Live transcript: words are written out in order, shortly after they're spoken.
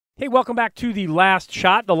Hey, welcome back to the last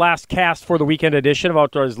shot, the last cast for the weekend edition of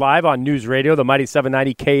Outdoors Live on News Radio, the mighty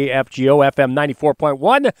 790 KFGO, FM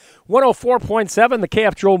 94.1, 104.7, the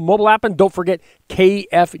KFGO mobile app, and don't forget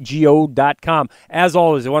KFGO.com. As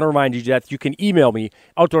always, I want to remind you that you can email me,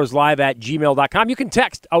 outdoorslive@gmail.com. You can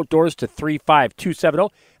text outdoors to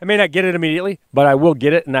 35270. I may not get it immediately, but I will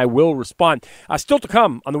get it and I will respond. Still to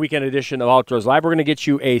come on the weekend edition of Outdoors Live, we're going to get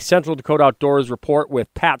you a Central Dakota Outdoors report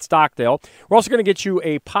with Pat Stockdale. We're also going to get you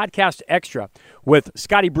a podcast extra with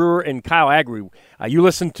Scotty Brewer and Kyle Agri. You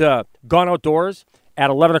listen to Gone Outdoors at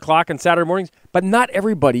 11 o'clock on Saturday mornings, but not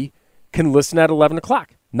everybody can listen at 11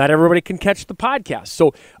 o'clock. Not everybody can catch the podcast.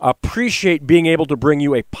 So appreciate being able to bring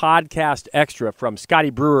you a podcast extra from Scotty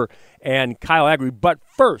Brewer and Kyle Agri. But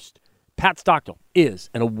first, Pat Stockdale is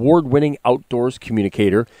an award-winning outdoors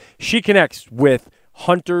communicator. She connects with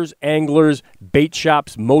hunters, anglers, bait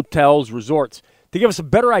shops, motels, resorts to give us a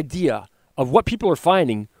better idea of what people are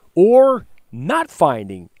finding or not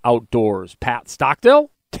finding outdoors. Pat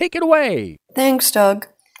Stockdale, take it away. Thanks, Doug.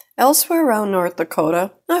 Elsewhere around North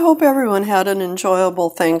Dakota, I hope everyone had an enjoyable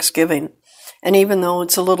Thanksgiving. And even though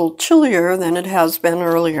it's a little chillier than it has been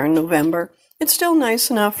earlier in November, it's still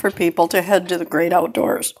nice enough for people to head to the great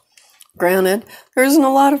outdoors. Granted, there isn't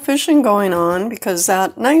a lot of fishing going on because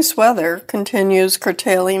that nice weather continues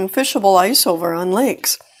curtailing fishable ice over on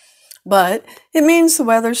lakes. But it means the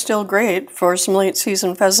weather's still great for some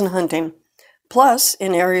late-season pheasant hunting. Plus,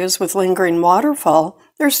 in areas with lingering waterfall,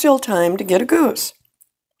 there's still time to get a goose.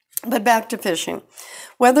 But back to fishing.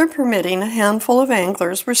 Weather permitting, a handful of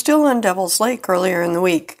anglers were still on Devil's Lake earlier in the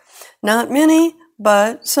week. Not many,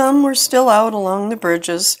 but some were still out along the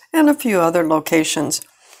bridges and a few other locations.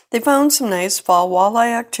 They found some nice fall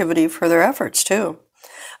walleye activity for their efforts, too.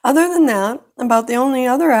 Other than that, about the only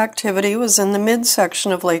other activity was in the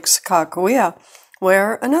midsection of Lake Sakakawea,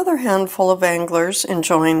 where another handful of anglers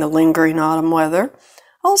enjoying the lingering autumn weather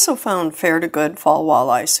also found fair to good fall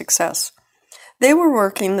walleye success. They were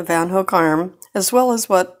working the Van Hook Arm, as well as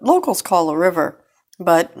what locals call a river,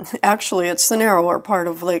 but actually it's the narrower part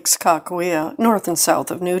of Lake Sakakawea, north and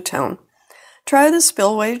south of Newtown. Try the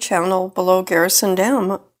spillway channel below Garrison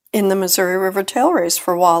Dam in the Missouri River tail race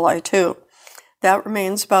for walleye, too. That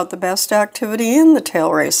remains about the best activity in the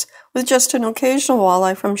tail race, with just an occasional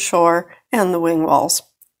walleye from shore and the wing walls.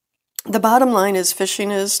 The bottom line is fishing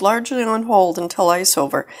is largely on hold until ice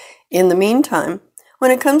over. In the meantime, when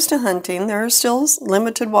it comes to hunting, there are still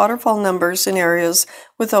limited waterfall numbers in areas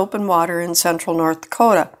with open water in central North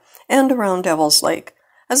Dakota and around Devil's Lake,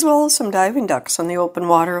 as well as some diving ducks on the open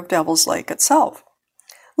water of Devil's Lake itself.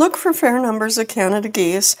 Look for fair numbers of Canada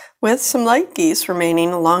geese, with some light geese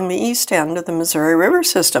remaining along the east end of the Missouri River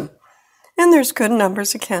system. And there's good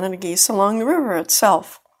numbers of Canada geese along the river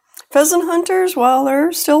itself. Pheasant hunters, well,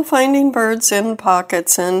 they're still finding birds in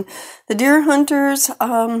pockets, and the deer hunters,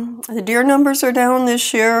 the deer numbers are down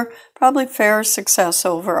this year, probably fair success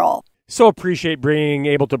overall. So appreciate being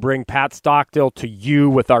able to bring Pat Stockdale to you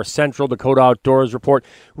with our Central Dakota Outdoors report.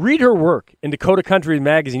 Read her work in Dakota Country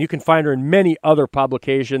Magazine. You can find her in many other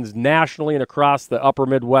publications nationally and across the upper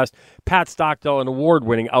Midwest. Pat Stockdale, an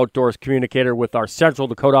award-winning outdoors communicator with our Central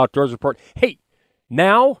Dakota Outdoors report. Hey,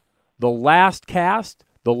 now the last cast,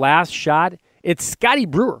 the last shot, it's Scotty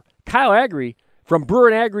Brewer, Kyle Agri from Brewer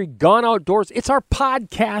and Agri Gone Outdoors. It's our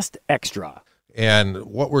podcast extra. And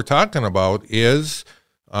what we're talking about is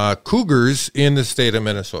cougars in the state of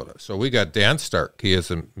Minnesota. So we got Dan Stark. He is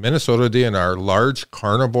a Minnesota DNR large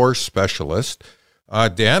carnivore specialist.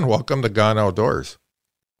 Dan, welcome to Gone Outdoors.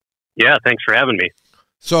 Yeah, thanks for having me.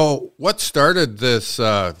 So what started this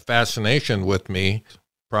fascination with me,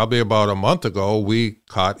 probably about a month ago, we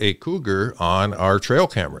caught a cougar on our trail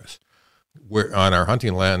cameras. We're on our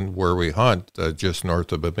hunting land where we hunt just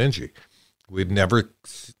north of Bemidji. We'd never,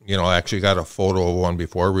 actually got a photo of one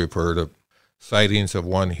before. We've heard of sightings of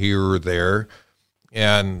one here or there.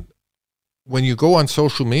 And when you go on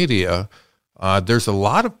social media, there's a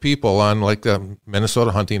lot of people on like the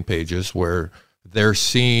Minnesota hunting pages where they're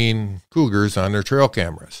seeing cougars on their trail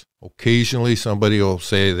cameras. Occasionally somebody will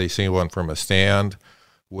say they see one from a stand,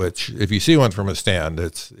 which if you see one from a stand,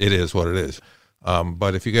 it is what it is.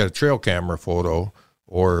 But if you get a trail camera photo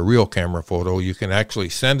or a real camera photo, you can actually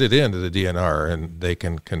send it in to the DNR and they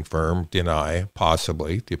can confirm, deny,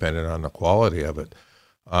 possibly, depending on the quality of it.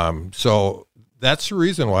 So that's the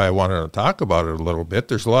reason why I wanted to talk about it a little bit.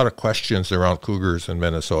 There's a lot of questions around cougars in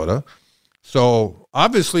Minnesota. So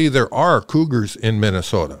obviously there are cougars in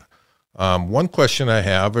Minnesota. One question I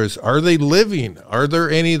have is, are they living? Are there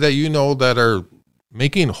any that you know that are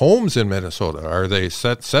making homes in Minnesota? Are they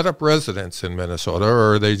set up residents in Minnesota,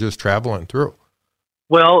 or are they just traveling through?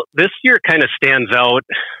 Well, this year kind of stands out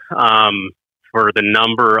for the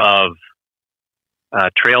number of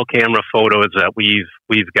trail camera photos that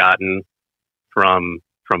we've gotten from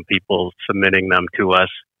people submitting them to us.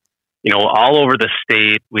 All over the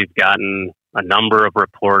state, we've gotten a number of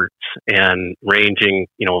reports, and ranging,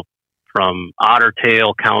 from Otter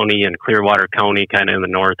Tail County and Clearwater County, kind of in the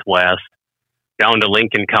northwest, down to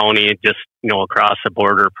Lincoln County, just across the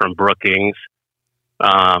border from Brookings,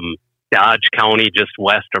 Dodge County, just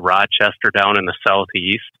west of Rochester, down in the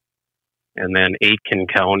southeast, and then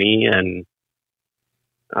Aitkin County and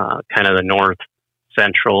kind of the north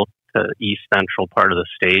central to east central part of the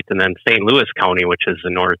state, and then St. Louis County, which is the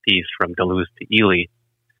northeast from Duluth to Ely.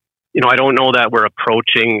 I don't know that we're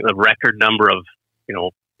approaching the record number of,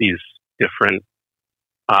 these different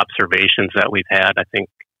observations that we've had. I think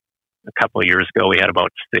a couple of years ago we had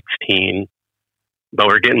about 16, but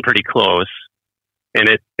we're getting pretty close. And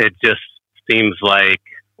it just seems like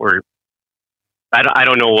I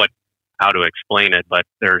don't know how to explain it, but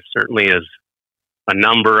there certainly is a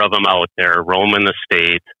number of them out there roaming the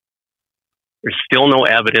state. There's still no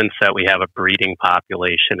evidence that we have a breeding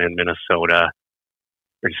population in Minnesota.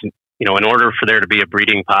 There's, in order for there to be a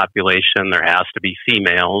breeding population, there has to be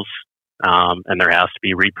females, and there has to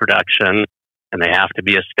be reproduction, and they have to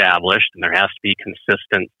be established, and there has to be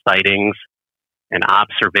consistent sightings and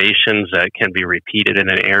observations that can be repeated in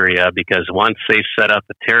an area, because once they set up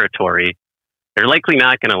a territory, they're likely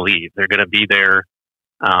not going to leave. They're going to be there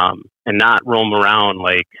and not roam around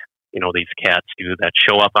like, these cats do that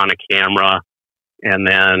show up on a camera and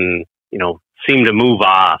then, seem to move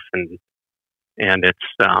off. And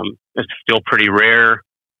it's still pretty rare.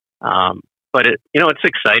 But it's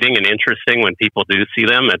exciting and interesting when people do see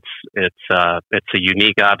them. It's a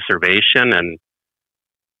unique observation, and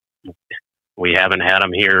we haven't had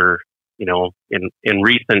them here, in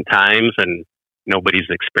recent times, and nobody's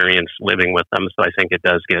experienced living with them. So I think it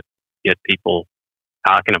does get people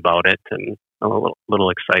talking about it and a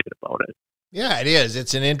little excited about it. Yeah, it is.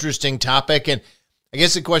 It's an interesting topic. And I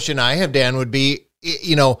guess the question I have, Dan, would be,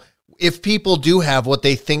 if people do have what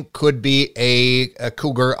they think could be a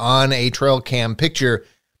cougar on a trail cam picture,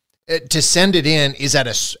 to send it in, is that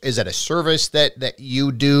a service that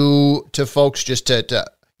you do to folks just to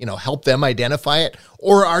help them identify it?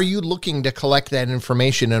 Or are you looking to collect that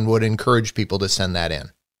information and would encourage people to send that in?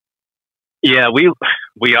 Yeah,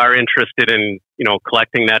 we are interested in,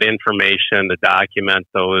 collecting that information to document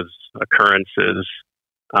those occurrences,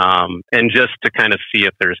 and just to kind of see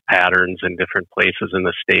if there's patterns in different places in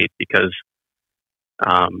the state, because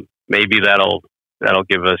maybe that'll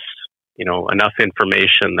give us, enough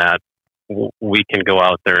information that we can go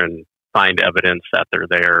out there and find evidence that they're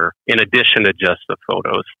there in addition to just the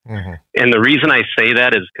photos. Mm-hmm. And the reason I say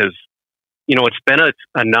that is because, it's been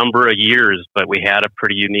a number of years, but we had a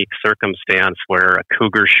pretty unique circumstance where a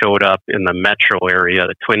cougar showed up in the metro area,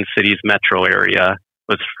 the Twin Cities metro area,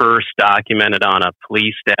 was first documented on a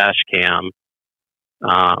police dash cam.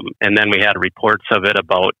 And then we had reports of it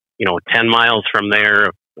about, 10 miles from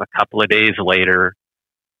there. A couple of days later,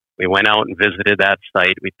 we went out and visited that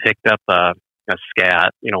site. We picked up a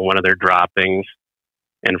scat, one of their droppings.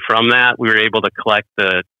 And from that, we were able to collect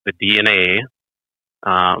the DNA.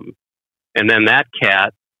 And then that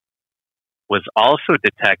cat was also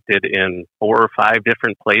detected in 4 or 5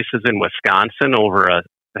 different places in Wisconsin over a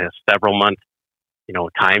several month,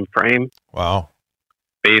 time frame. Wow.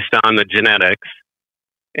 Based on the genetics.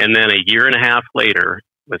 And then a year and a half later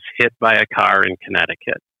was hit by a car in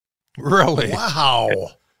Connecticut. Really?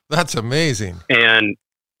 Wow. That's amazing. And,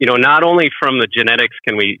 not only from the genetics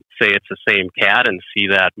can we say it's the same cat and see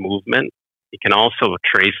that movement, you can also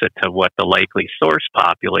trace it to what the likely source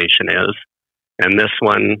population is. And this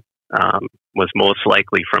one was most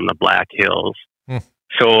likely from the Black Hills. Hmm.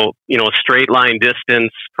 So, straight line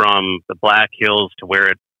distance from the Black Hills to where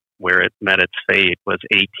it met its fate was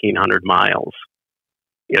 1,800 miles.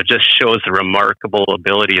 It just shows the remarkable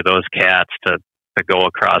ability of those cats to go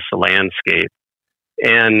across the landscape.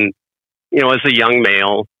 And, as a young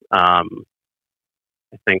male, I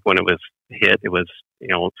think when it was hit, it was,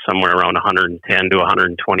 somewhere around 110 to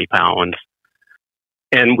 120 pounds.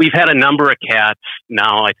 And we've had a number of cats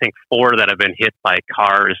now, I think 4 that have been hit by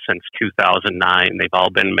cars since 2009. They've all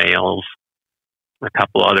been males. A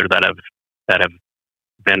couple other that have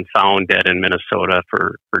been found dead in Minnesota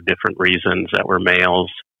for different reasons that were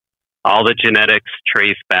males. All the genetics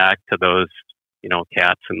trace back to those,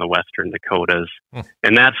 cats in the western Dakotas.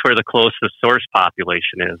 And that's where the closest source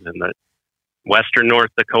population is, in the western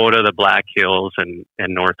North Dakota, the Black Hills, and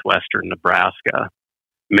northwestern Nebraska.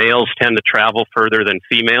 Males tend to travel further than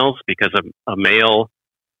females because a male,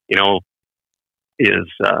 is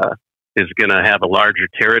going to have a larger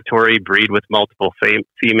territory, breed with multiple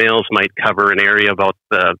females, might cover an area about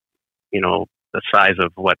the size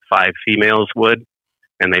of what 5 females would,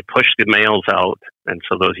 and they push the males out, and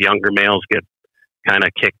so those younger males get kind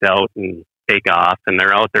of kicked out and take off, and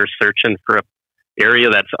they're out there searching for a area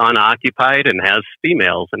that's unoccupied and has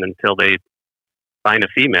females, and until they find a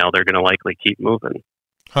female, they're going to likely keep moving.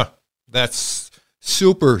 Huh. That's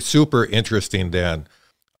super, super interesting, Dan.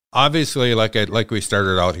 Obviously, like we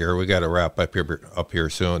started out here, we got to wrap up here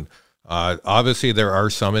soon. Obviously, there are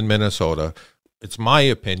some in Minnesota. It's my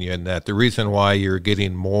opinion that the reason why you're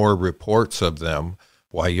getting more reports of them,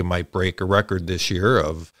 why you might break a record this year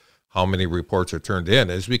of how many reports are turned in,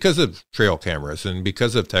 is because of trail cameras and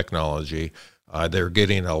because of technology. They're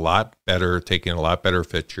getting a lot better, taking a lot better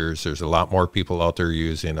pictures. There's a lot more people out there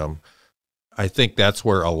using them. I think that's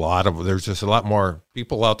where there's just a lot more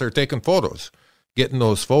people out there taking photos, getting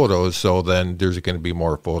those photos. So then there's going to be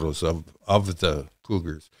more photos of the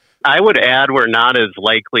cougars. I would add we're not as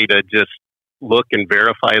likely to just look and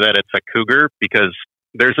verify that it's a cougar, because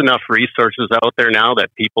there's enough resources out there now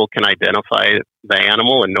that people can identify the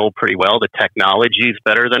animal and know pretty well. The technology is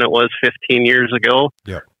better than it was 15 years ago.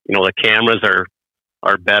 Yeah. The cameras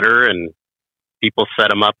are better, and people set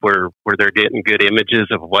them up where they're getting good images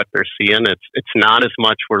of what they're seeing. It's not as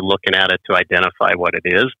much we're looking at it to identify what it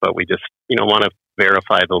is, but we just want to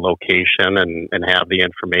verify the location and have the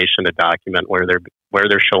information to document where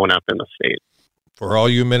they're showing up in the state. For all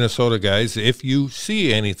you Minnesota guys, if you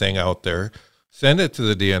see anything out there, send it to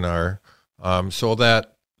the DNR so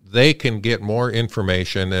that they can get more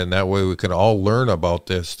information, and that way we can all learn about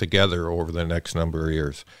this together over the next number of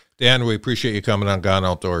years. Dan, we appreciate you coming on Gone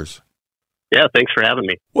Outdoors. Yeah, thanks for having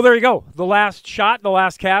me. Well, there you go. The last shot, the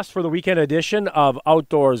last cast for the weekend edition of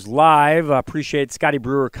Outdoors Live. Appreciate Scotty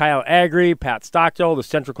Brewer, Kyle Agri, Pat Stockdale, the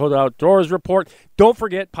Central Dakota Outdoors Report. Don't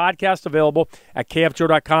forget, podcast available at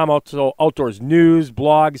kfjoe.com. Also, Outdoors News,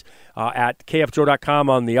 blogs at kfjoe.com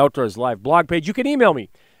on the Outdoors Live blog page. You can email me,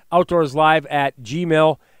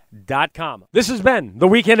 outdoorslive@gmail.com. This has been the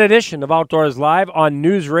weekend edition of Outdoors Live on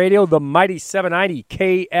News Radio, the mighty 790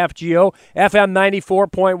 KFGO, FM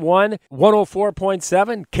 94.1,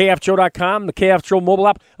 104.7, kfjoe.com, the KF Joe mobile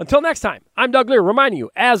app. Until next time, I'm Doug Leier reminding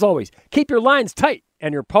you, as always, keep your lines tight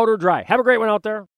and your powder dry. Have a great one out there.